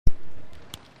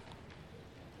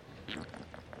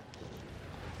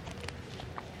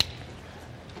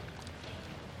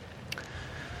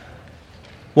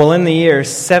Well, in the year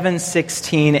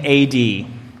 716 AD,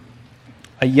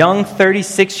 a young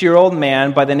 36-year-old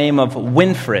man by the name of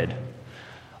Winfrid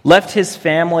left his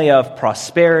family of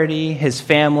prosperity, his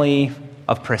family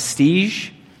of prestige,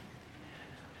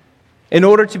 in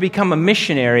order to become a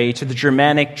missionary to the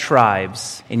Germanic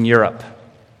tribes in Europe.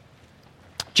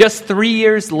 Just 3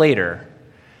 years later,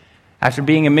 after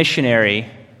being a missionary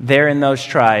there in those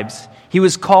tribes, he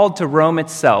was called to Rome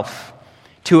itself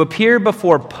to appear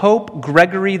before Pope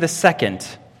Gregory II.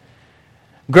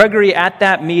 Gregory, at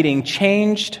that meeting,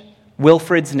 changed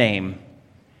Wilfrid's name.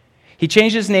 He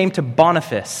changed his name to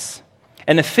Boniface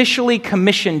and officially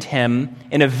commissioned him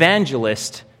an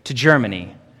evangelist to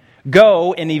Germany.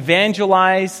 Go and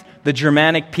evangelize the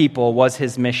Germanic people was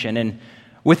his mission. And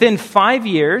within 5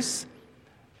 years,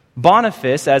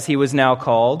 Boniface, as he was now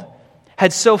called,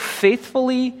 had so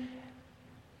faithfully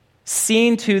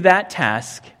seen to that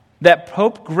task that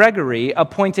Pope Gregory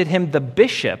appointed him the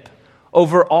bishop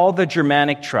over all the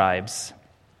Germanic tribes.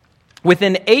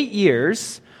 Within 8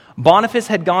 years, Boniface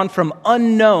had gone from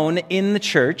unknown in the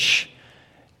church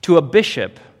to a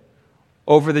bishop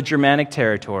over the Germanic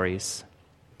territories.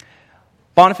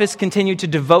 Boniface continued to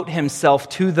devote himself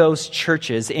to those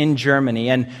churches in Germany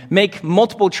and make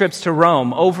multiple trips to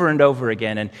Rome over and over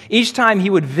again. And each time he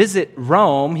would visit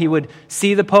Rome, he would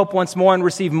see the Pope once more and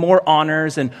receive more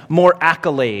honors and more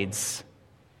accolades.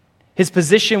 His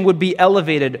position would be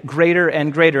elevated greater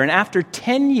and greater. And after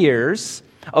 10 years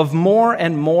of more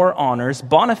and more honors,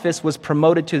 Boniface was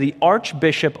promoted to the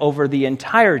archbishop over the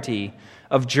entirety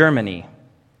of Germany.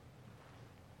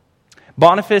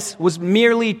 Boniface was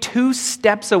merely 2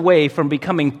 steps away from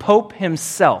becoming Pope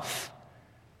himself.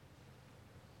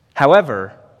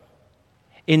 However,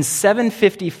 in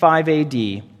 755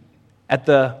 AD, at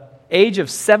the age of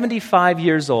 75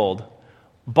 years old,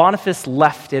 Boniface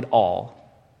left it all.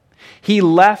 He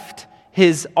left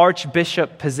his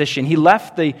archbishop position. He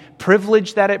left the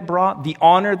privilege that it brought, the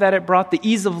honor that it brought, the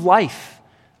ease of life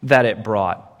that it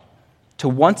brought, to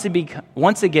once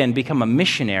again become a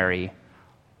missionary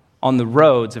on the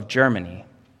roads of Germany.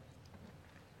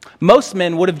 Most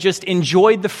men would have just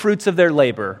enjoyed the fruits of their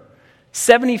labor,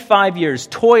 75 years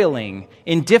toiling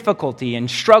in difficulty and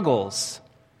struggles.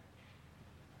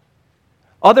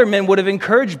 Other men would have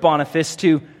encouraged Boniface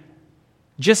to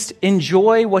just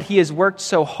enjoy what he has worked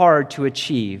so hard to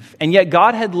achieve. And yet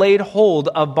God had laid hold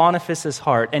of Boniface's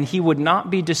heart, and he would not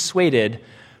be dissuaded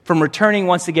from returning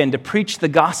once again to preach the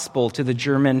gospel to the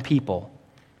German people.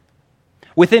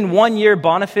 Within 1 year,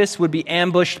 Boniface would be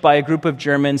ambushed by a group of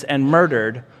Germans and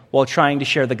murdered while trying to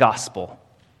share the gospel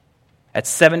at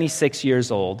 76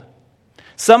 years old.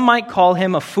 Some might call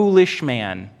him a foolish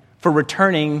man for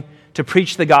returning to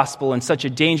preach the gospel in such a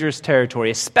dangerous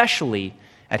territory, especially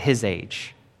at his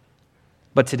age.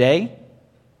 But today,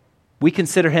 we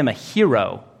consider him a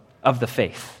hero of the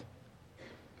faith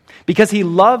because he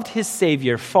loved his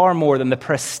Savior far more than the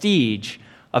prestige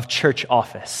of church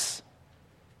office.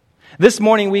 This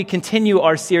morning, we continue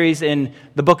our series in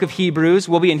the book of Hebrews.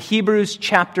 We'll be in Hebrews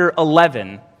chapter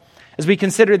 11 as we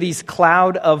consider these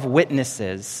cloud of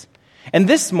witnesses. And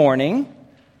this morning,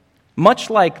 much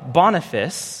like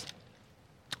Boniface,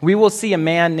 we will see a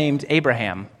man named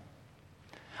Abraham,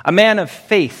 a man of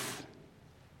faith.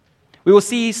 We will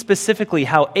see specifically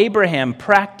how Abraham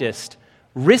practiced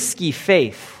risky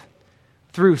faith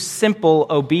through simple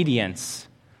obedience,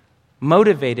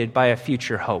 motivated by a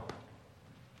future hope.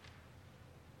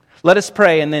 Let us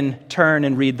pray and then turn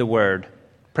and read the word.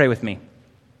 Pray with me.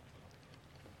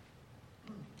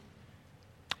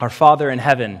 Our Father in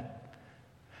heaven,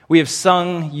 we have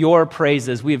sung your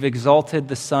praises. We have exalted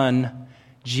the Son,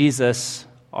 Jesus,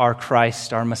 our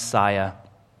Christ, our Messiah.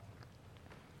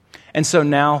 And so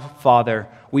now, Father,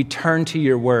 we turn to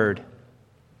your word.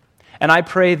 And I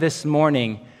pray this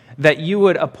morning that you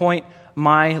would appoint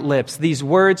my lips, these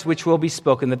words which will be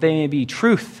spoken, that they may be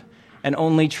truth and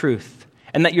only truth.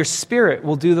 And that your Spirit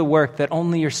will do the work that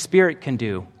only your Spirit can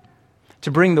do,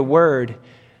 to bring the word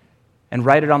and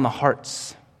write it on the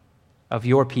hearts of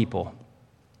your people.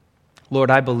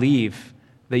 Lord, I believe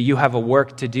that you have a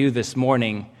work to do this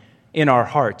morning in our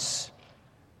hearts.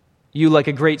 You, like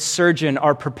a great surgeon,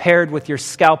 are prepared with your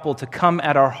scalpel to come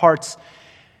at our hearts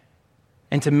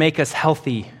and to make us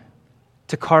healthy,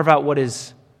 to carve out what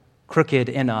is crooked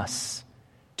in us,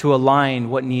 to align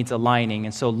what needs aligning.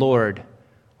 And so, Lord,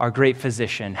 our great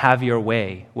physician, have your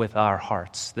way with our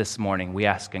hearts this morning. We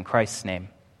ask in Christ's name.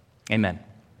 Amen.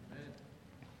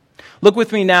 Look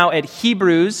with me now at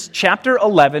Hebrews chapter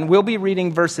 11. We'll be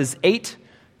reading verses 8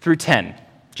 through 10.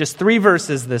 Just 3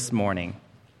 verses this morning.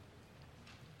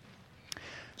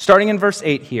 Starting in verse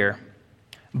 8 here.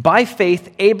 By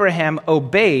faith, Abraham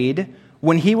obeyed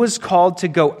when he was called to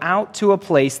go out to a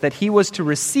place that he was to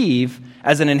receive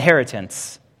as an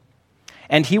inheritance.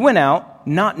 And he went out,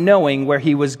 not knowing where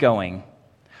he was going.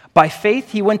 By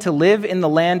faith, he went to live in the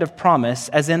land of promise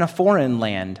as in a foreign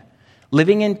land,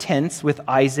 living in tents with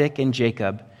Isaac and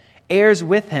Jacob, heirs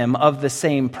with him of the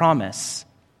same promise.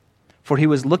 For he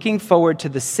was looking forward to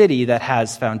the city that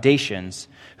has foundations,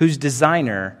 whose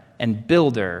designer and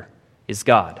builder is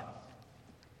God.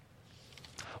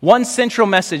 One central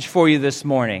message for you this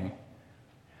morning.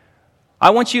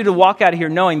 I want you to walk out of here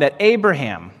knowing that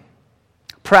Abraham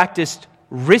practiced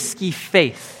risky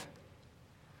faith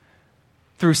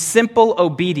through simple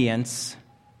obedience,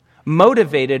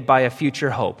 motivated by a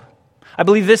future hope. I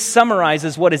believe this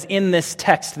summarizes what is in this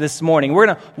text this morning. We're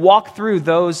going to walk through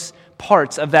those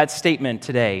parts of that statement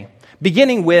today,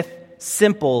 beginning with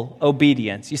simple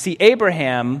obedience. You see,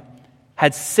 Abraham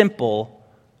had simple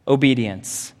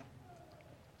obedience.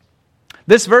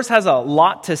 This verse has a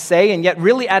lot to say, and yet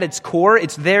really at its core,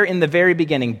 it's there in the very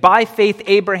beginning. By faith,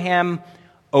 Abraham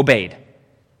obeyed.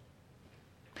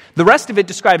 The rest of it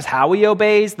describes how he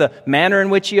obeys, the manner in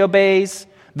which he obeys,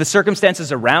 the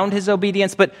circumstances around his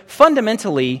obedience, but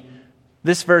fundamentally,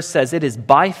 this verse says it is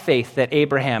by faith that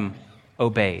Abraham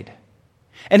obeyed.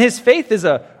 And his faith is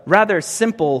a rather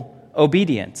simple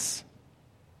obedience.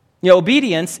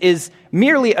 Obedience is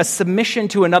merely a submission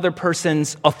to another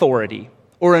person's authority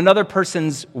or another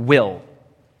person's will.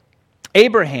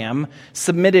 Abraham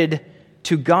submitted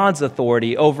to God's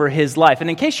authority over his life. And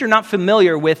in case you're not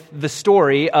familiar with the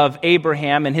story of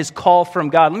Abraham and his call from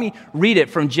God, let me read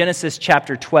it from Genesis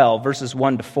chapter 12, verses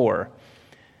 1 to 4.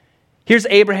 Here's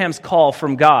Abraham's call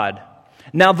from God.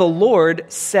 Now the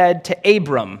Lord said to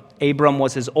Abram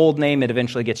was his old name, it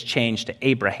eventually gets changed to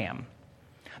Abraham.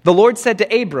 The Lord said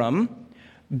to Abram,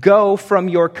 go from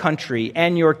your country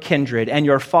and your kindred and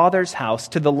your father's house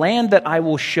to the land that I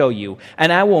will show you,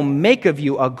 and I will make of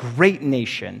you a great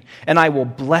nation, and I will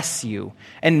bless you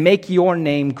and make your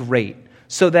name great,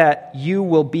 so that you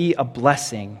will be a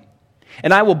blessing.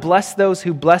 And I will bless those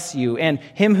who bless you, and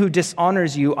him who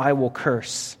dishonors you I will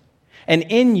curse. And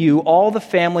in you all the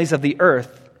families of the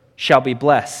earth shall be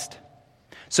blessed.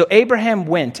 So Abraham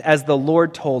went as the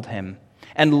Lord told him,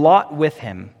 and Lot with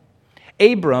him.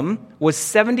 Abram was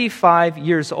 75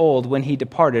 years old when he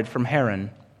departed from Haran.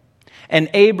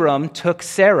 And Abram took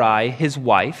Sarai, his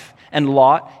wife, and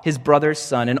Lot, his brother's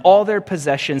son, and all their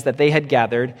possessions that they had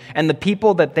gathered, and the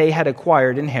people that they had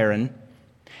acquired in Haran,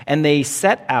 and they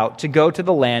set out to go to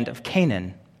the land of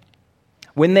Canaan.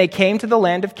 When they came to the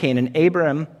land of Canaan,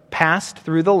 Abram passed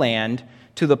through the land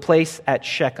to the place at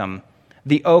Shechem,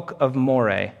 the oak of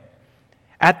Moreh.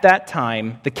 At that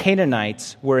time, the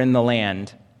Canaanites were in the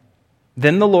land.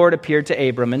 Then the Lord appeared to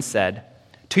Abram and said,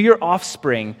 to your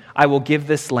offspring I will give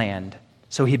this land.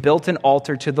 So he built an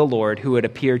altar to the Lord who had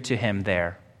appeared to him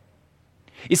there.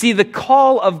 You see, the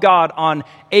call of God on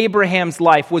Abraham's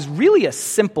life was really a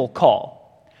simple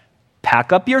call.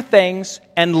 Pack up your things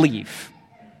and leave.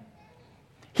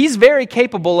 He's very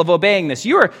capable of obeying this.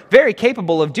 You are very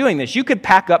capable of doing this. You could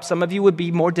pack up, some of you would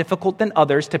be more difficult than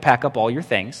others to pack up all your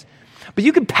things, but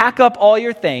you could pack up all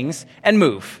your things and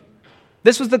move.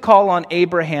 This was the call on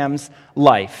Abraham's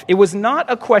life. It was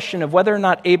not a question of whether or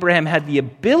not Abraham had the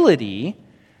ability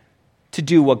to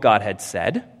do what God had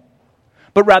said,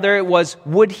 but rather it was,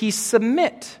 would he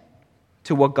submit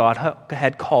to what God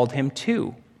had called him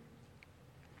to?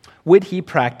 Would he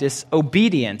practice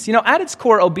obedience? At its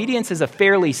core, obedience is a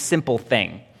fairly simple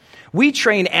thing. We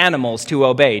train animals to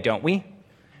obey, don't we?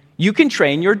 You can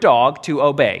train your dog to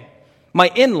obey. My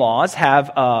in-laws have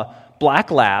a black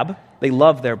lab. They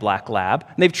love their black lab.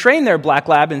 And they've trained their black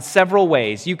lab in several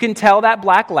ways. You can tell that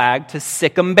black lab to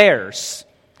sick 'em bears,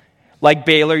 like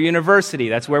Baylor University.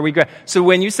 That's where we go. So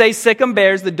when you say sick 'em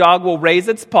bears, the dog will raise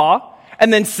its paw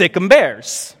and then sick 'em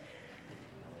bears.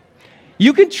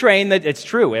 You can train that. It's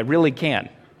true. It really can.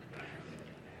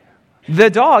 The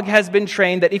dog has been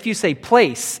trained that if you say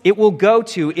place, it will go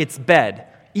to its bed.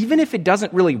 Even if it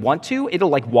doesn't really want to, it'll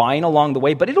whine along the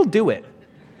way, but it'll do it.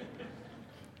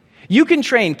 You can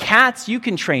train cats, you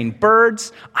can train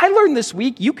birds. I learned this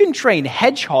week you can train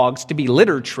hedgehogs to be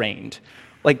litter trained.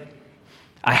 Like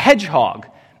a hedgehog.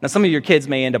 Now some of your kids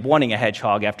may end up wanting a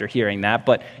hedgehog after hearing that,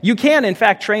 but you can in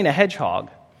fact train a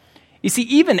hedgehog. You see,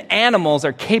 even animals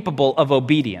are capable of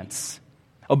obedience.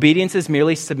 Obedience is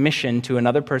merely submission to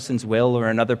another person's will or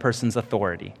another person's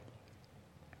authority.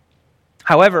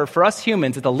 However, for us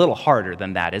humans, it's a little harder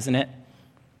than that, isn't it?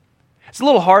 It's a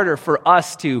little harder for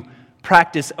us to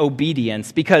practice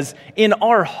obedience because in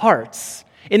our hearts,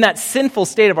 in that sinful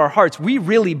state of our hearts, we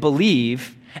really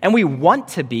believe and we want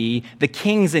to be the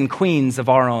kings and queens of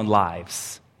our own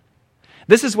lives.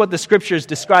 This is what the scriptures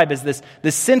describe as this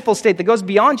sinful state that goes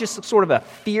beyond just sort of a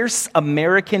fierce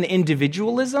American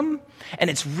individualism, and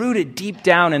it's rooted deep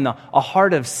down in a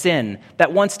heart of sin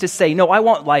that wants to say, no, I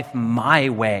want life my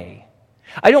way.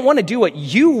 I don't want to do what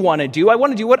you want to do. I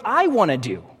want to do what I want to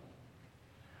do.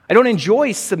 I don't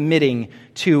enjoy submitting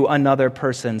to another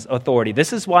person's authority.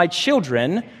 This is why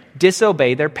children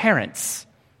disobey their parents,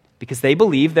 because they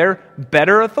believe they're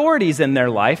better authorities in their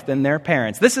life than their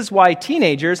parents. This is why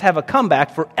teenagers have a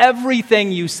comeback for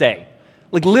everything you say,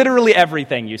 like literally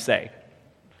everything you say.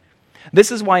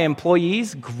 This is why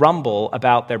employees grumble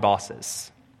about their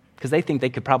bosses, because they think they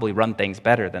could probably run things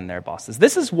better than their bosses.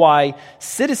 This is why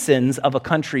citizens of a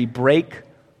country break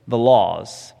the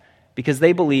laws, because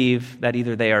they believe that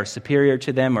either they are superior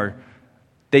to them or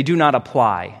they do not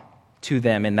apply to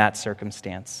them in that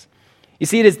circumstance. You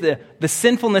see, it is the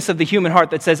sinfulness of the human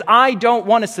heart that says, I don't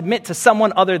want to submit to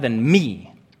someone other than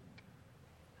me.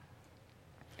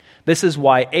 This is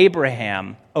why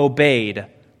Abraham obeyed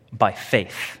by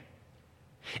faith.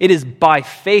 It is by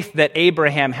faith that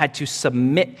Abraham had to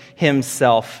submit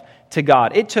himself to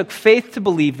God. It took faith to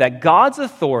believe that God's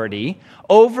authority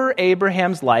over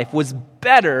Abraham's life was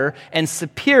better and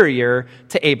superior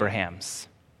to Abraham's.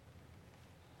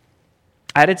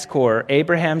 At its core,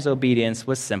 Abraham's obedience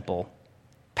was simple.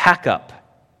 Pack up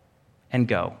and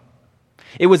go.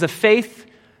 It was a faith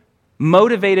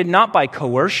motivated not by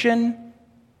coercion,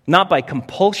 not by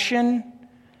compulsion,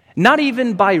 not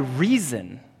even by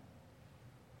reason.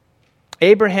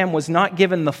 Abraham was not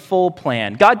given the full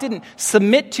plan. God didn't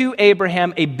submit to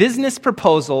Abraham a business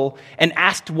proposal and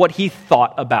asked what he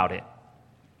thought about it.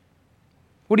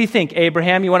 What do you think,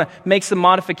 Abraham? You want to make some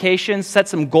modifications, set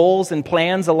some goals and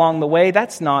plans along the way?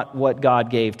 That's not what God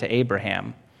gave to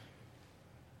Abraham.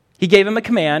 He gave him a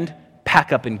command,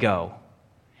 pack up and go.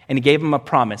 And he gave him a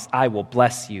promise, I will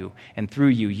bless you, and through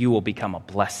you, you will become a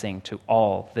blessing to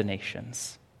all the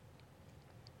nations.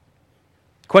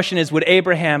 The question is, would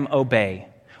Abraham obey?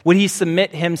 Would he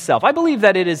submit himself? I believe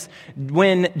that it is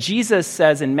when Jesus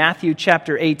says in Matthew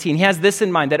chapter 18, he has this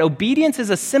in mind, that obedience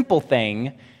is a simple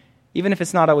thing, even if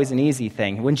it's not always an easy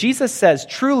thing. When Jesus says,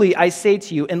 truly I say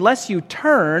to you, unless you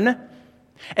turn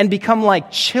and become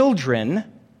like children,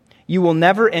 you will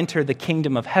never enter the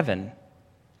kingdom of heaven.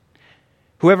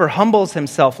 Whoever humbles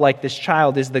himself like this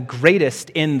child is the greatest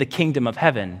in the kingdom of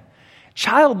heaven.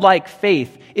 Childlike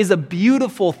faith is a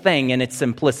beautiful thing in its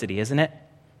simplicity, isn't it?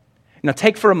 Now,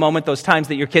 take for a moment those times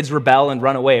that your kids rebel and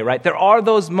run away, right? There are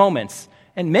those moments,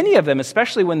 and many of them,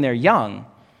 especially when they're young,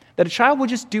 that a child will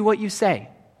just do what you say.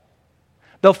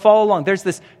 They'll follow along. There's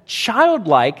this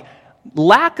childlike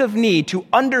lack of need to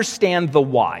understand the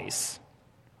whys.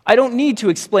 I don't need to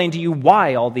explain to you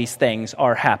why all these things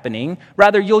are happening.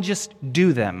 Rather, you'll just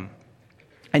do them.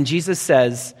 And Jesus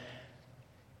says,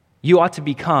 you ought to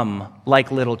become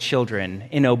like little children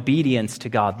in obedience to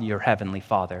God, your heavenly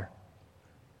Father.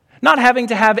 Not having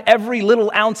to have every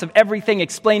little ounce of everything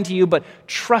explained to you, but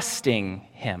trusting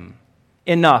Him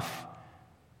enough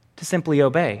to simply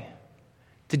obey,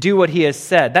 to do what He has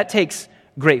said. That takes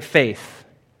great faith.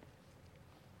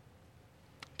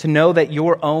 To know that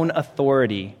your own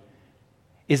authority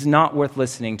is not worth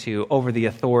listening to over the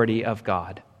authority of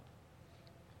God.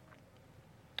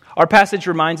 Our passage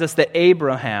reminds us that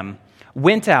Abraham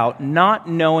went out not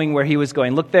knowing where he was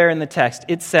going. Look there in the text.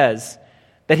 It says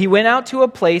that he went out to a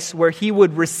place where he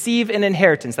would receive an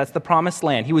inheritance. That's the promised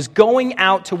land. He was going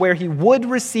out to where he would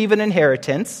receive an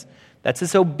inheritance. That's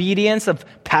his obedience of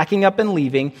packing up and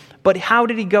leaving. But how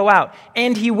did he go out?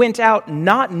 And he went out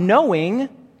not knowing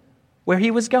where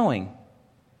he was going.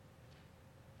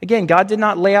 Again, God did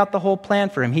not lay out the whole plan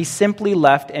for him. He simply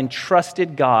left and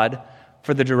trusted God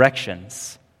for the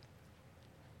directions.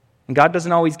 And God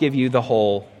doesn't always give you the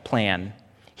whole plan.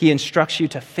 He instructs you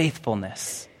to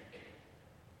faithfulness.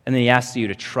 And then He asks you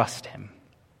to trust Him.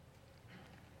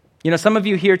 You know, some of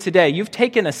you here today, you've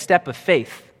taken a step of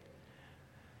faith.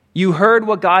 You heard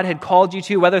what God had called you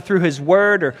to, whether through His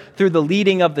Word or through the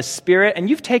leading of the Spirit, and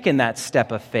you've taken that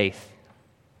step of faith.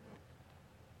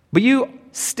 But you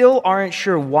still aren't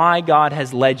sure why God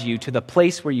has led you to the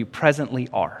place where you presently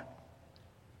are.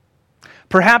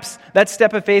 Perhaps that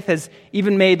step of faith has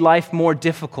even made life more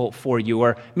difficult for you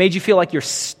or made you feel like you're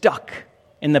stuck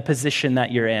in the position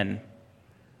that you're in.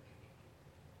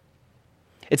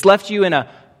 It's left you in a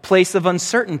place of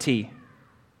uncertainty.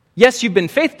 Yes, you've been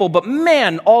faithful, but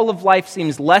man, all of life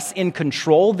seems less in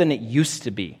control than it used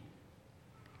to be.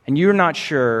 And you're not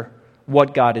sure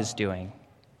what God is doing.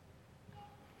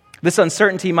 This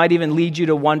uncertainty might even lead you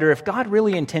to wonder if God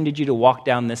really intended you to walk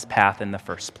down this path in the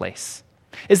first place.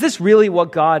 Is this really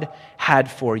what God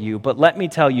had for you? But let me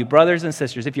tell you, brothers and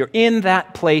sisters, if you're in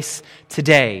that place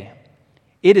today,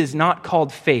 it is not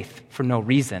called faith for no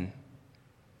reason.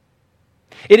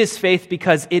 It is faith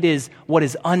because it is what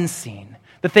is unseen,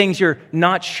 the things you're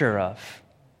not sure of.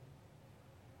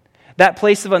 That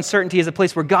place of uncertainty is a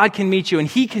place where God can meet you and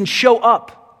He can show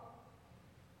up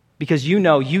because you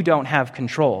know you don't have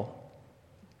control.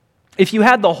 If you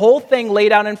had the whole thing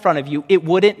laid out in front of you, it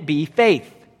wouldn't be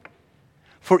faith.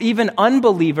 For even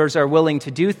unbelievers are willing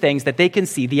to do things that they can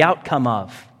see the outcome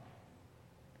of.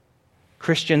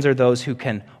 Christians are those who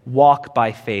can walk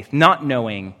by faith, not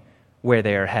knowing where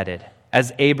they are headed,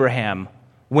 as Abraham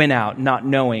went out not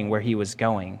knowing where he was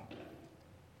going.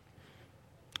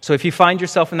 So if you find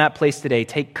yourself in that place today,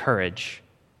 take courage.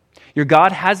 Your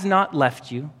God has not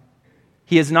left you.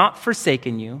 He has not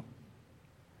forsaken you.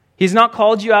 He's not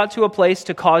called you out to a place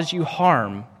to cause you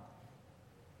harm.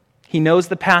 He knows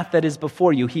the path that is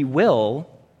before you. He will,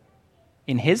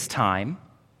 in His time,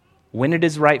 when it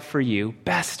is right for you,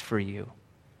 best for you,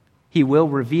 He will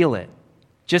reveal it,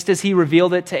 just as He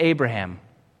revealed it to Abraham.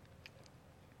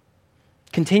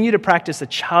 Continue to practice a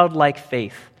childlike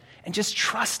faith and just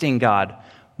trusting God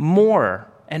more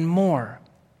and more.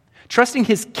 Trusting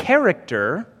His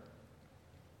character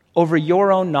over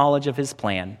your own knowledge of His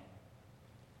plan.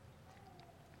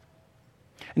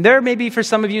 And there may be for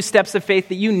some of you steps of faith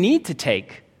that you need to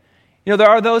take. You know, there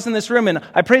are those in this room, and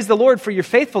I praise the Lord for your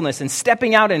faithfulness in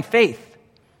stepping out in faith,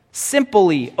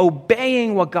 simply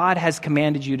obeying what God has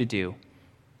commanded you to do.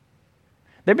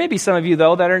 There may be some of you,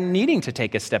 though, that are needing to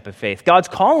take a step of faith. God's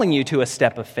calling you to a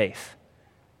step of faith.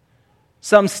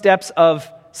 Some steps of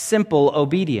simple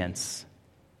obedience.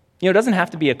 You know, it doesn't have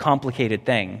to be a complicated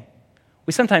thing.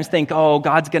 We sometimes think, oh,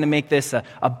 God's going to make this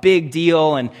a big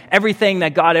deal, and everything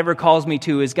that God ever calls me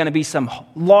to is going to be some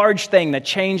large thing that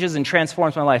changes and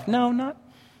transforms my life. No, not.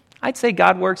 I'd say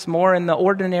God works more in the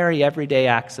ordinary, everyday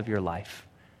acts of your life,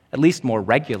 at least more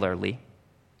regularly.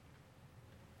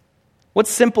 What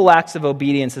simple acts of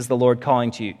obedience is the Lord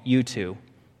calling you to?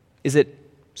 Is it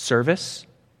service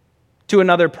to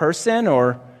another person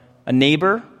or a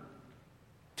neighbor,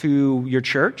 to your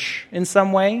church in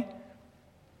some way?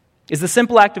 Is the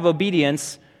simple act of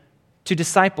obedience to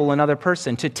disciple another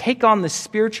person, to take on the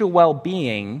spiritual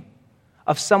well-being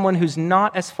of someone who's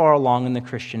not as far along in the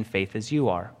Christian faith as you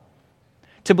are?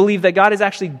 To believe that God has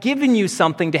actually given you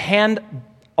something to hand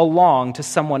along to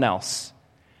someone else.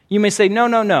 You may say,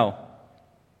 no.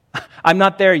 I'm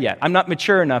not there yet. I'm not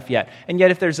mature enough yet. And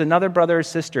yet if there's another brother or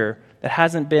sister that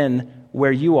hasn't been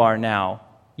where you are now,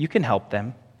 you can help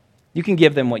them. You can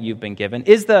give them what you've been given.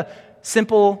 Is the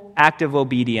simple act of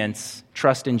obedience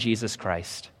trust in Jesus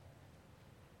Christ?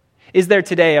 Is there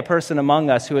today a person among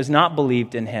us who has not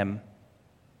believed in Him,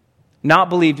 not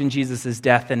believed in Jesus'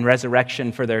 death and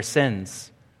resurrection for their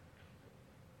sins?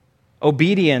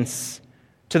 Obedience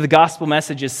to the gospel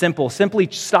message is simple. Simply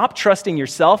stop trusting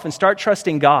yourself and start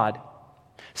trusting God.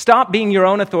 Stop being your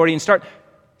own authority and start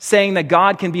saying that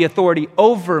God can be authority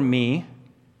over me,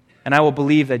 and I will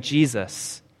believe that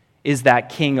Jesus is that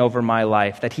king over my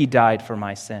life, that He died for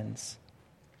my sins.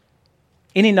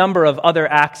 Any number of other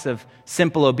acts of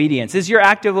simple obedience. Is your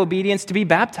act of obedience to be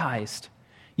baptized?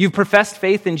 You've professed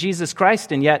faith in Jesus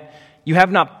Christ, and yet you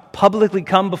have not publicly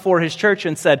come before His church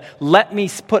and said, let me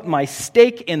put my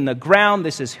stake in the ground.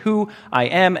 This is who I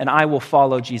am, and I will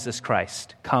follow Jesus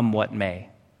Christ, come what may.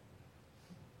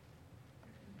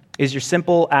 Is your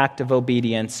simple act of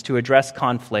obedience to address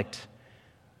conflict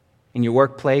in your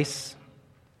workplace,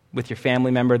 with your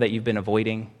family member that you've been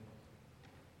avoiding?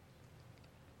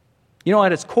 You know,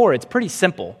 at its core, it's pretty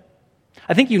simple.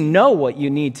 I think you know what you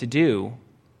need to do.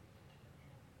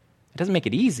 It doesn't make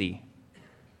it easy,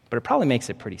 but it probably makes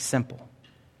it pretty simple.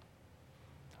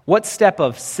 What step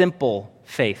of simple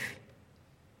faith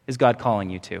is God calling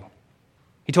you to?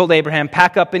 He told Abraham,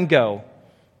 pack up and go.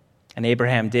 And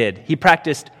Abraham did. He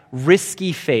practiced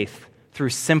risky faith through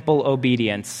simple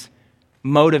obedience,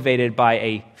 motivated by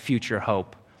a future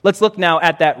hope. Let's look now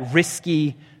at that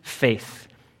risky faith.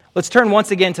 Let's turn once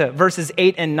again to verses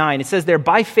 8 and 9. It says there,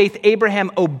 by faith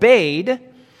Abraham obeyed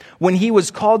when he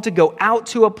was called to go out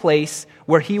to a place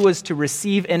where he was to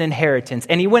receive an inheritance.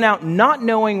 And he went out not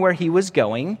knowing where he was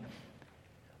going.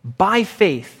 By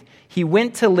faith he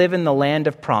went to live in the land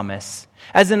of promise,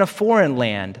 as in a foreign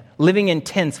land, living in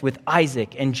tents with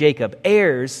Isaac and Jacob,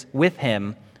 heirs with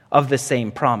him of the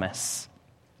same promise.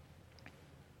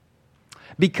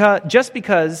 Just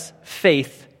because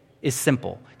faith is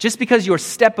simple, just because your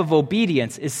step of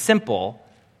obedience is simple,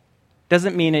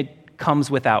 doesn't mean it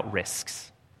comes without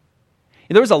risks.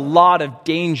 There was a lot of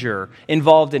danger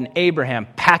involved in Abraham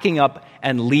packing up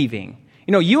and leaving.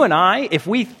 You know, you and I, if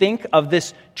we think of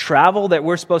this travel that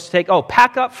we're supposed to take,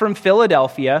 pack up from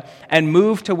Philadelphia and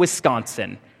move to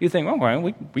Wisconsin. You think, well,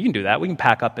 we can do that. We can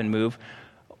pack up and move.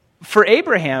 For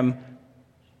Abraham,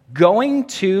 going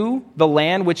to the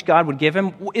land which God would give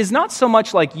him is not so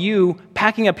much like you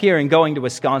packing up here and going to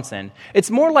Wisconsin. It's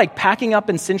more like packing up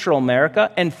in Central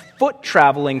America and foot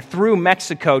traveling through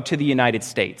Mexico to the United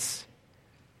States.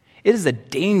 It is a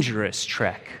dangerous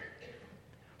trek,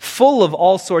 full of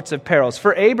all sorts of perils.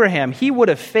 For Abraham, he would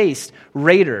have faced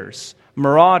raiders,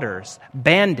 marauders,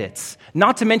 bandits,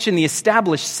 not to mention the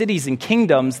established cities and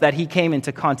kingdoms that he came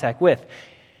into contact with.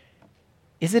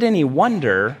 Is it any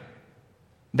wonder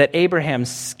that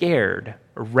Abraham's scared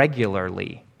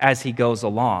regularly as he goes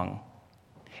along?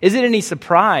 Is it any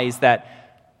surprise that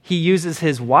he uses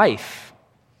his wife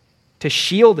to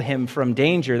shield him from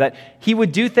danger, that he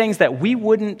would do things that we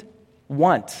wouldn't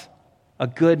want a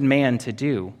good man to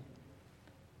do?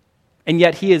 And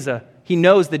yet he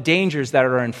knows the dangers that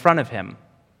are in front of him.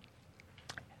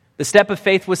 The step of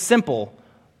faith was simple,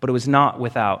 but it was not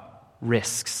without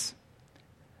risks.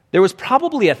 There was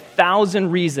probably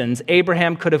 1,000 reasons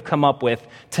Abraham could have come up with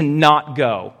to not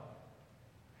go.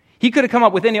 He could have come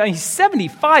up with he's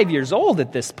 75 years old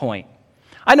at this point.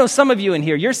 I know some of you in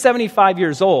here, you're 75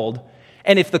 years old,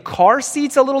 and if the car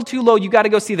seat's a little too low, you got to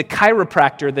go see the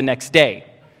chiropractor the next day.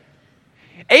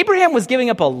 Abraham was giving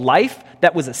up a life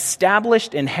that was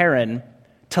established in Haran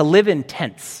to live in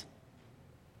tents.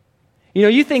 You know,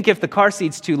 you think if the car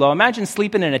seat's too low, imagine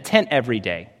sleeping in a tent every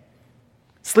day,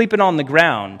 sleeping on the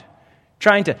ground,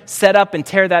 trying to set up and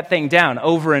tear that thing down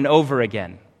over and over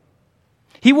again.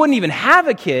 He wouldn't even have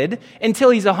a kid until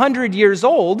he's 100 years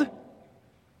old.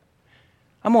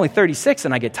 I'm only 36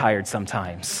 and I get tired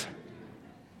sometimes.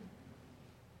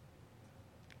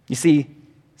 You see,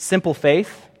 simple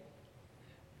faith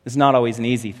is not always an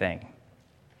easy thing.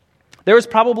 There was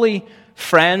probably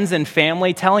friends and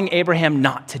family telling Abraham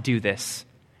not to do this.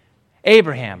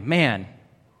 Abraham, man,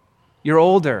 you're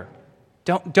older.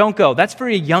 Don't go. That's for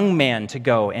a young man to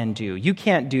go and do. You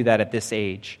can't do that at this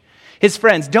age. His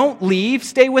friends, don't leave.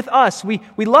 Stay with us. We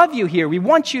love you here. We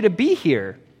want you to be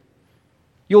here.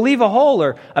 You'll leave a hole.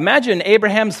 Or imagine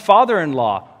Abraham's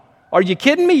father-in-law. Are you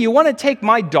kidding me? You want to take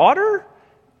my daughter?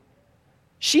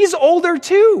 She's older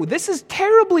too. This is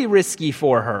terribly risky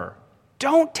for her.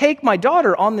 Don't take my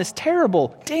daughter on this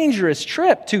terrible, dangerous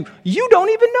trip to you don't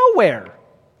even know where.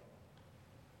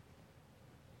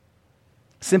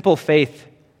 Simple faith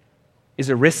is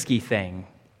a risky thing.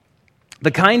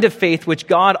 The kind of faith which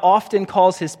God often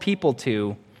calls his people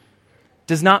to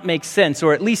does not make sense,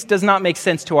 or at least does not make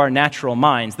sense to our natural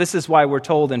minds. This is why we're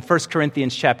told in 1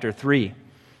 Corinthians chapter 3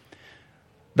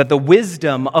 that the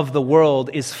wisdom of the world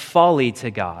is folly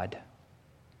to God.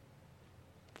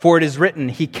 For it is written,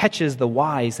 he catches the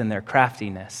wise in their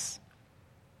craftiness.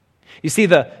 You see,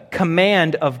 the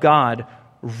command of God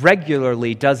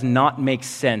regularly does not make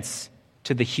sense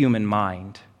to the human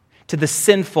mind, to the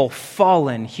sinful,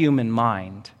 fallen human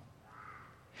mind.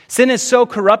 Sin has so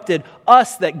corrupted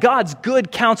us that God's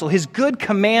good counsel, his good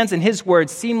commands and his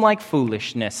words seem like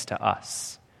foolishness to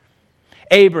us.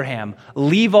 Abraham,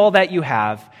 leave all that you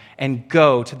have and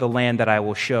go to the land that I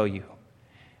will show you.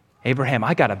 Abraham,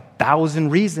 I got 1,000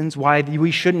 reasons why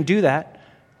we shouldn't do that.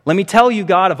 Let me tell you,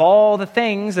 God, of all the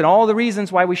things and all the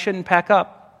reasons why we shouldn't pack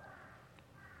up.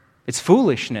 It's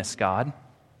foolishness, God.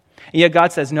 And yet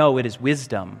God says, no, it is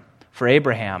wisdom. For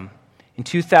Abraham, in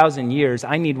 2,000 years,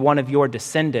 I need one of your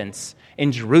descendants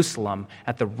in Jerusalem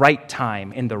at the right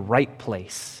time, in the right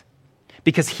place.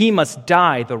 Because he must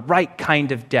die the right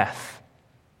kind of death,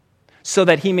 so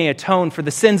that he may atone for the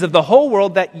sins of the whole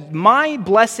world, that my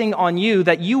blessing on you,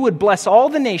 that you would bless all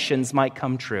the nations, might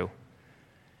come true.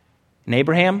 And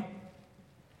Abraham,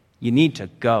 you need to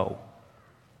go.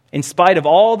 In spite of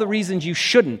all the reasons you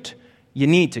shouldn't, you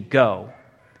need to go,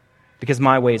 because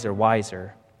my ways are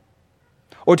wiser.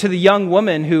 Or to the young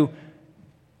woman who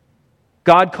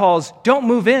God calls, don't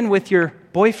move in with your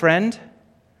boyfriend.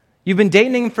 You've been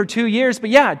dating him for 2 years,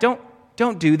 but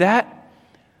don't do that.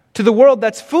 To the world,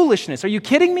 that's foolishness. Are you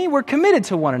kidding me? We're committed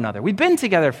to one another. We've been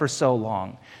together for so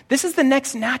long. This is the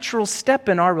next natural step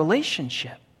in our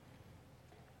relationship.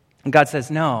 And God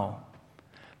says, no,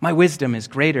 my wisdom is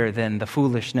greater than the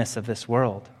foolishness of this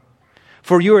world.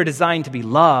 For you are designed to be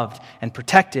loved and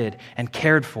protected and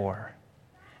cared for.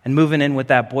 And moving in with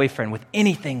that boyfriend with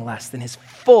anything less than his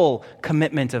full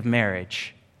commitment of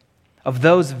marriage, of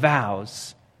those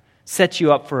vows, sets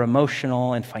you up for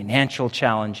emotional and financial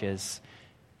challenges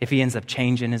if he ends up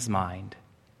changing his mind.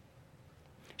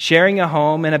 Sharing a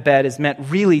home and a bed is meant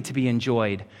really to be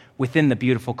enjoyed within the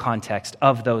beautiful context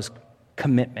of those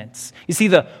commitments. You see,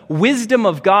 the wisdom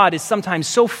of God is sometimes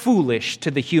so foolish to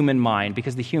the human mind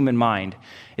because the human mind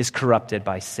is corrupted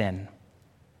by sin.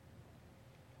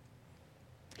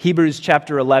 Hebrews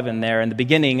chapter 11 there in the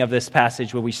beginning of this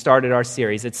passage where we started our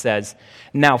series, it says,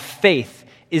 "Now faith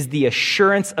is the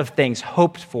assurance of things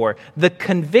hoped for, the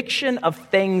conviction of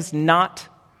things not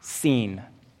seen."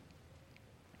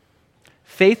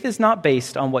 Faith is not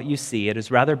based on what you see. It is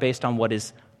rather based on what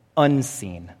is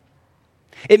unseen.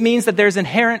 It means that there's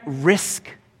inherent risk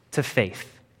to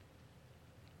faith.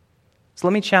 So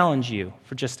let me challenge you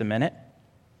for just a minute.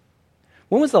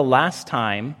 When was the last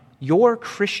time your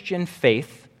Christian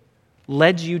faith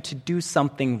led you to do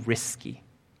something risky?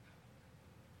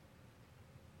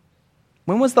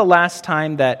 When was the last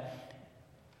time that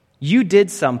you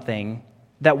did something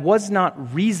that was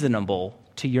not reasonable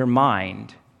to your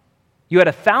mind? You had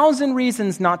 1,000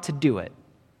 reasons not to do it,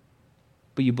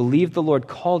 but you believed the Lord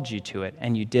called you to it,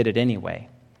 and you did it anyway.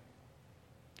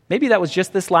 Maybe that was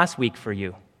just this last week for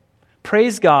you.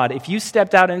 Praise God if you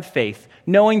stepped out in faith,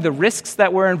 knowing the risks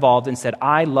that were involved, and said,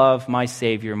 "I love my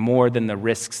Savior more than the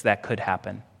risks that could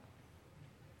happen."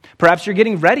 Perhaps you're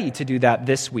getting ready to do that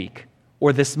this week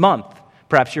or this month.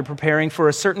 Perhaps you're preparing for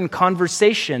a certain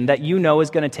conversation that you know is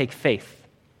going to take faith.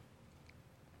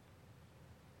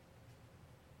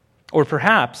 Or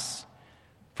perhaps,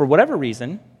 for whatever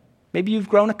reason, maybe you've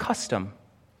grown accustomed.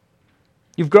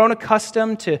 You've grown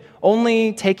accustomed to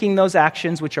only taking those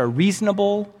actions which are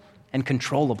reasonable and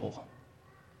controllable.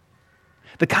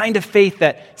 The kind of faith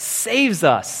that saves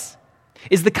us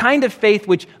is the kind of faith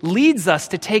which leads us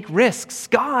to take risks.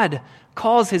 God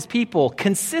calls his people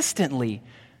consistently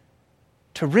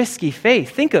to risky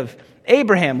faith. Think of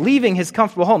Abraham leaving his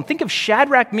comfortable home. Think of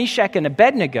Shadrach, Meshach, and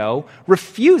Abednego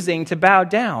refusing to bow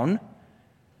down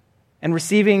and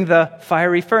receiving the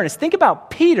fiery furnace. Think about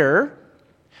Peter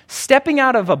stepping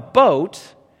out of a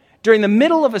boat during the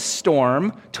middle of a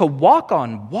storm to walk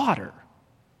on water.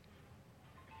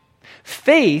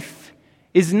 Faith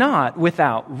is not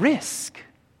without risk.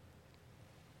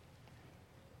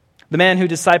 The man who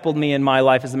discipled me in my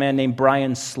life is a man named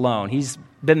Brian Sloan. He's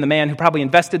been the man who probably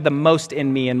invested the most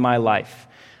in me in my life.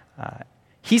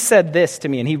 He said this to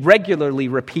me, and he regularly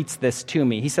repeats this to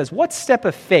me. He says, "What step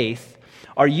of faith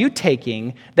are you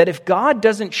taking that if God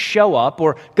doesn't show up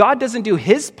or God doesn't do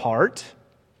his part,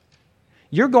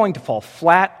 you're going to fall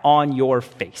flat on your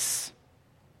face?"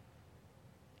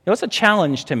 You know, it's a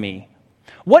challenge to me.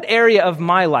 What area of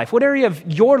my life, what area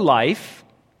of your life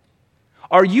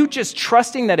are you just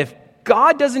trusting that if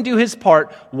God doesn't do his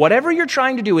part, whatever you're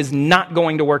trying to do is not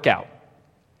going to work out?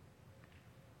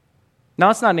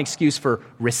 Now, it's not an excuse for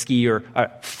risky or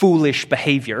foolish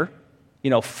behavior,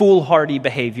 foolhardy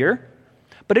behavior,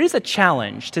 but it is a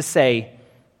challenge to say,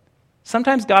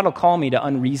 sometimes God will call me to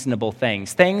unreasonable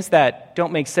things that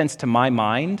don't make sense to my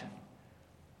mind.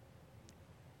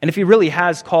 And if he really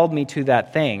has called me to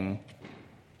that thing,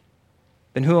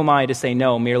 then who am I to say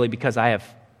no merely because I have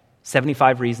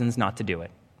 75 reasons not to do it?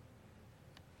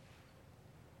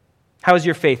 How has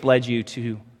your faith led you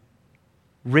to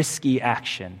risky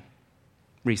action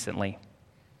recently?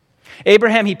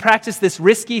 Abraham, he practiced this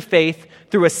risky faith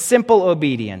through a simple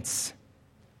obedience,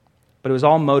 but it was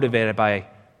all motivated by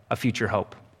a future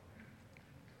hope.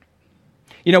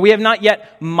 We have not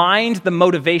yet mined the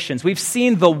motivations. We've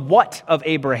seen the what of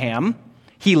Abraham.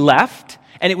 He left,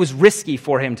 and it was risky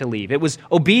for him to leave. It was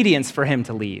obedience for him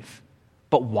to leave.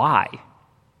 But why?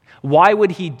 Why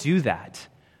would he do that?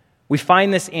 We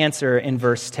find this answer in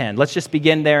verse 10. Let's just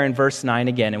begin there in verse 9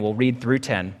 again, and we'll read through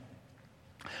 10.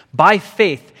 "By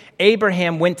faith,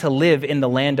 Abraham went to live in the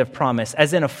land of promise,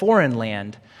 as in a foreign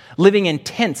land, living in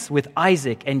tents with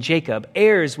Isaac and Jacob,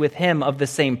 heirs with him of the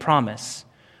same promise.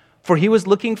 For he was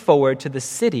looking forward to the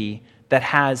city that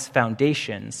has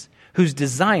foundations, whose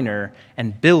designer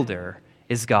and builder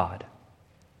is God."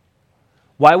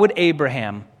 Why would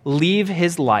Abraham leave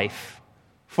his life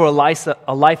for a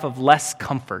life of less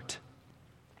comfort?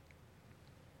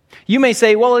 You may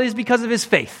say, well, it is because of his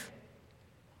faith.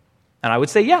 And I would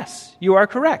say, yes, you are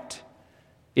correct.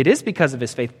 It is because of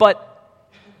his faith, but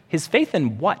his faith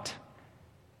in what?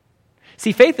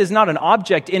 See, faith is not an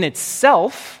object in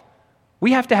itself.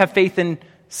 We have to have faith in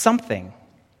something.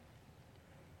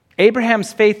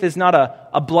 Abraham's faith is not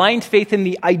a blind faith in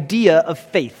the idea of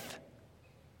faith.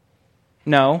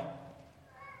 No.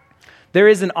 There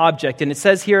is an object, and it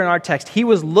says here in our text, he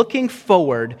was looking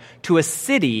forward to the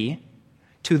city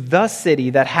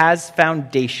that has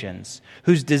foundations,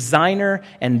 whose designer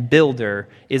and builder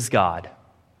is God.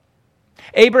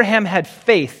 Abraham had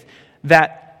faith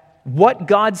that what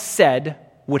God said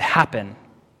would happen.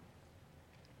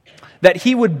 that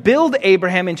he would build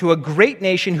Abraham into a great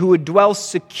nation who would dwell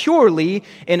securely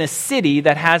in a city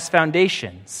that has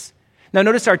foundations. Now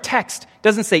notice our text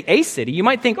doesn't say a city. You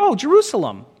might think, oh,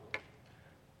 Jerusalem.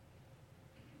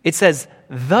 It says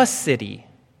the city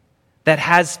that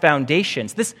has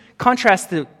foundations. This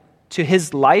contrasts to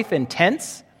his life in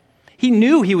tents. He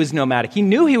knew he was nomadic. He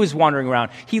knew he was wandering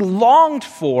around. He longed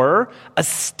for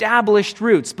established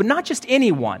roots, but not just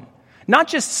anyone. Not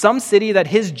just some city that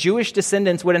his Jewish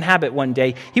descendants would inhabit one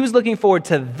day. He was looking forward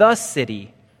to the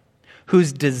city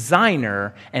whose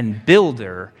designer and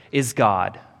builder is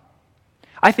God.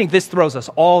 I think this throws us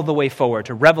all the way forward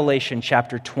to Revelation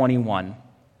chapter 21,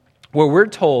 where we're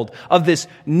told of this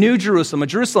new Jerusalem, a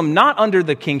Jerusalem not under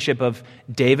the kingship of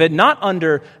David, not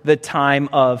under the time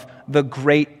of the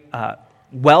great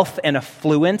wealth and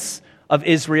affluence of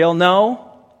Israel.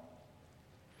 No,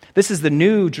 this is the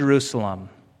new Jerusalem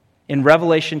in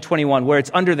Revelation 21, where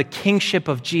it's under the kingship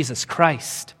of Jesus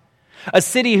Christ, a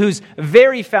city whose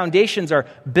very foundations are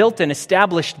built and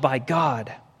established by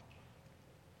God.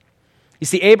 You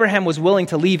see, Abraham was willing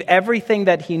to leave everything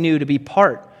that he knew to be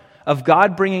part of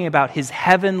God bringing about his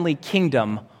heavenly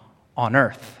kingdom on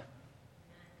earth.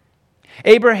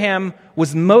 Abraham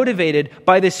was motivated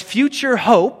by this future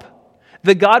hope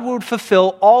that God would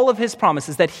fulfill all of his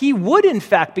promises, that he would in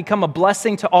fact become a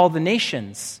blessing to all the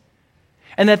nations,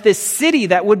 and that this city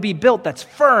that would be built, that's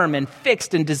firm and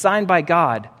fixed and designed by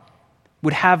God,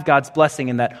 would have God's blessing,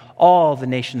 and that all the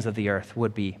nations of the earth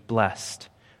would be blessed.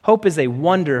 Hope is a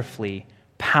wonderfully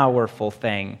powerful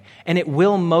thing, and it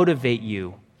will motivate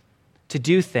you to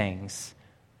do things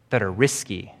that are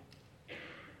risky.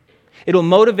 It'll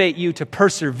motivate you to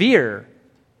persevere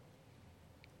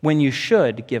when you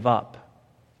should give up.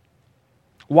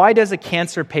 Why does a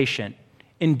cancer patient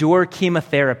endure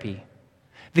chemotherapy?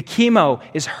 The chemo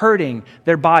is hurting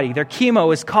their body. Their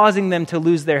chemo is causing them to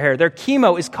lose their hair. Their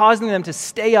chemo is causing them to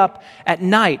stay up at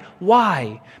night.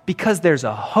 Why? Because there's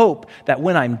a hope that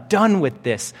when I'm done with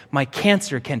this, my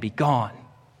cancer can be gone.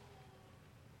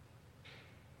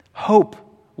 Hope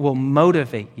will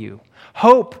motivate you.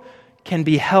 Hope can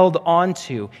be held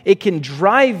onto. It can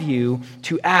drive you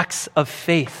to acts of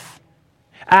faith,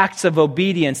 acts of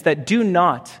obedience that do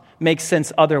not make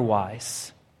sense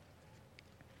otherwise.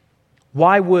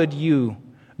 Why would you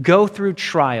go through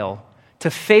trial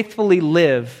to faithfully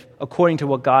live according to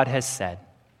what God has said?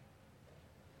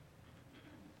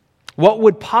 What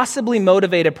would possibly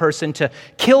motivate a person to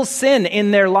kill sin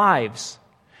in their lives?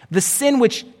 The sin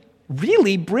which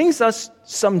really brings us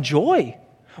some joy.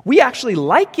 We actually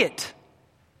like it.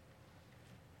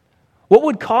 What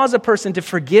would cause a person to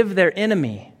forgive their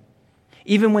enemy,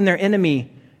 even when their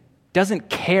enemy doesn't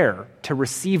care to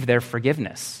receive their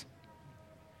forgiveness?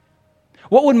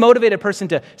 What would motivate a person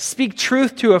to speak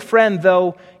truth to a friend,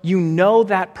 though you know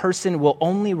that person will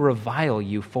only revile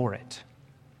you for it?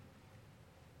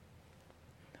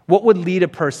 What would lead a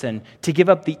person to give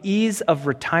up the ease of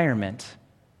retirement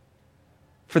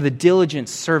for the diligent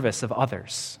service of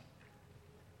others?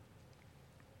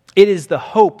 It is the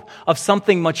hope of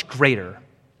something much greater,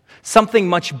 something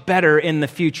much better in the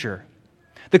future.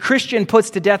 The Christian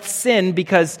puts to death sin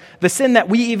because the sin that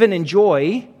we even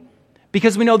enjoy,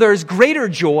 because we know there's greater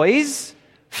joys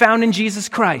found in Jesus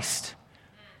Christ.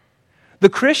 The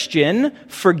Christian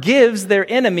forgives their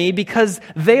enemy because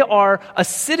they are a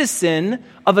citizen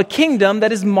of a kingdom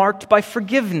that is marked by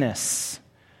forgiveness.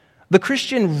 The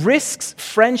Christian risks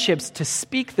friendships to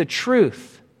speak the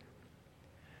truth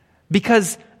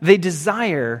because they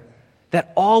desire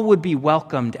that all would be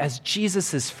welcomed as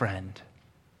Jesus' friend.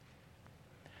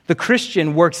 The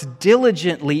Christian works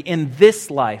diligently in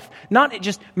this life, not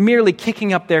just merely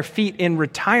kicking up their feet in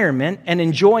retirement and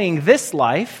enjoying this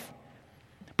life,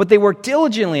 but they work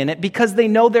diligently in it because they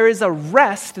know there is a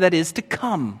rest that is to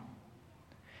come.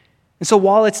 And so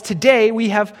while it's today, we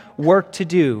have work to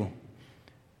do.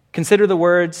 Consider the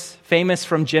words famous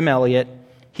from Jim Elliot,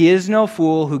 "He is no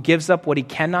fool who gives up what he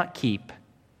cannot keep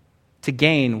to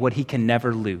gain what he can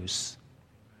never lose."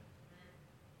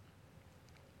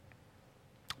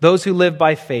 Those who live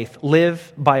by faith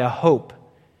live by a hope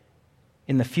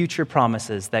in the future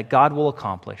promises that God will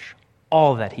accomplish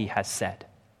all that he has said.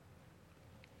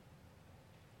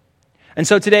 And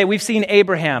so today we've seen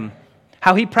Abraham,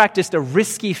 how he practiced a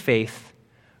risky faith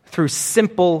through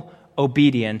simple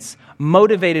obedience,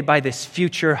 motivated by this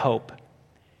future hope.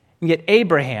 And yet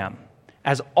Abraham,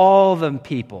 as all the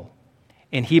people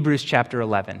in Hebrews chapter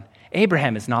 11,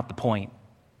 Abraham is not the point.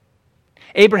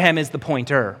 Abraham is the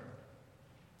pointer.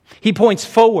 He points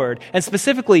forward, and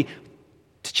specifically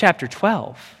to chapter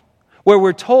 12, where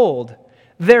we're told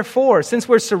Therefore, since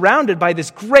we're surrounded by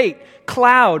this great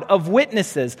cloud of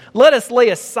witnesses, let us lay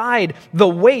aside the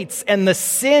weights and the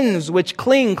sins which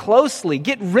cling closely.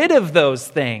 Get rid of those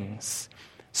things.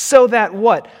 So that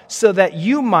what? So that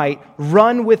you might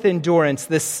run with endurance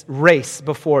this race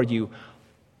before you,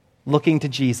 looking to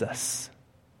Jesus.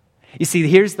 You see,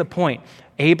 here's the point.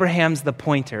 Abraham's the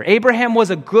pointer. Abraham was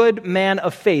a good man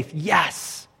of faith,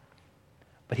 yes,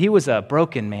 but he was a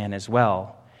broken man as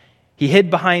well. He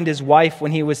hid behind his wife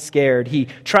when he was scared. He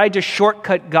tried to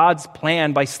shortcut God's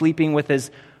plan by sleeping with his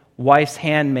wife's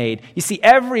handmaid. You see,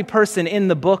 every person in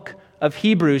the book of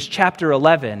Hebrews, chapter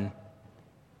 11,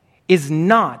 is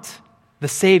not the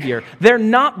Savior. They're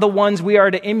not the ones we are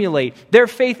to emulate. Their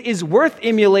faith is worth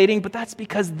emulating, but that's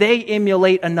because they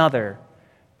emulate another,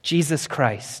 Jesus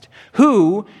Christ,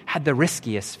 who had the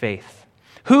riskiest faith,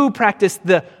 who practiced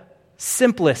the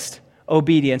simplest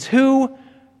obedience, who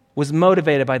was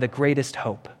motivated by the greatest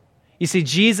hope. You see,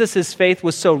 Jesus' faith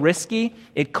was so risky,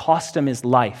 it cost him his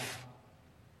life.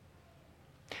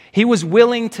 He was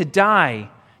willing to die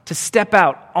to step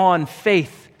out on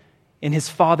faith in his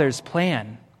Father's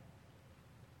plan.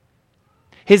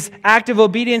 His act of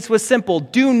obedience was simple.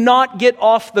 Do not get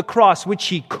off the cross, which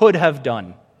he could have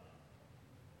done.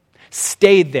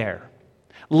 Stay there.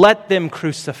 Let them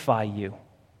crucify you.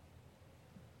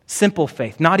 Simple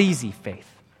faith, not easy faith,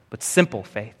 but simple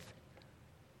faith.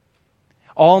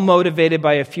 All motivated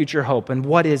by a future hope. And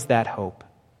what is that hope?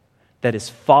 That his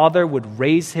Father would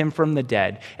raise him from the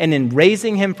dead. And in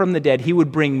raising him from the dead, he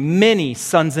would bring many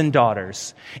sons and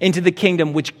daughters into the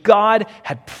kingdom which God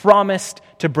had promised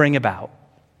to bring about.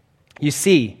 You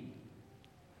see,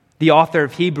 the author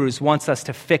of Hebrews wants us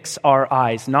to fix our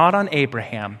eyes not on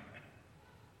Abraham,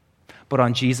 but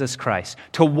on Jesus Christ.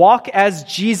 To walk as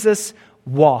Jesus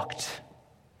walked,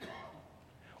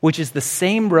 which is the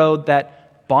same road that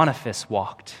Boniface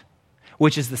walked,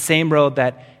 which is the same road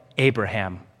that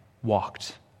Abraham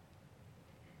walked.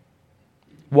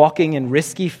 Walking in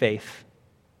risky faith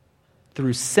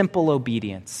through simple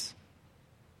obedience,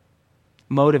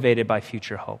 motivated by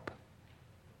future hope.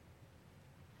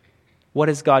 What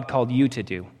has God called you to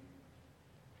do?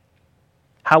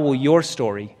 How will your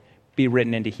story be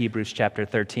written into Hebrews chapter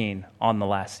 11 on the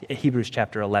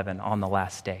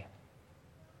last day?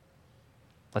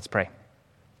 Let's pray.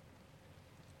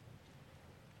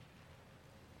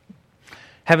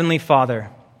 Heavenly Father,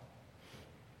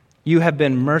 you have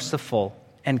been merciful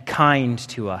and kind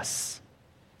to us.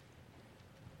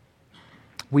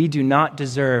 We do not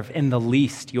deserve in the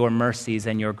least your mercies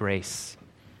and your grace.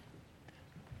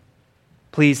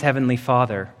 Please, Heavenly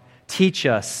Father, teach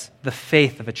us the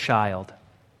faith of a child.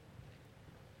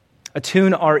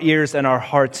 Attune our ears and our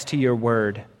hearts to your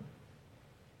word.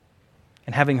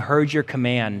 And having heard your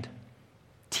command,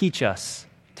 teach us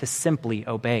to simply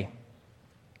obey.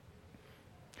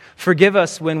 Forgive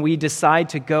us when we decide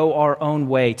to go our own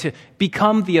way, to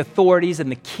become the authorities and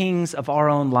the kings of our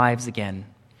own lives again.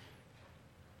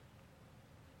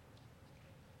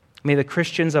 May the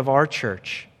Christians of our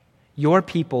church, your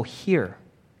people here,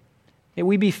 may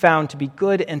we be found to be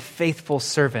good and faithful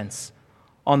servants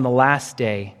on the last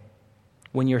day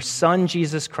when your Son,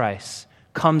 Jesus Christ,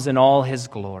 comes in all his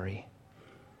glory.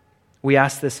 We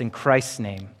ask this in Christ's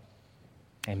name.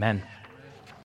 Amen.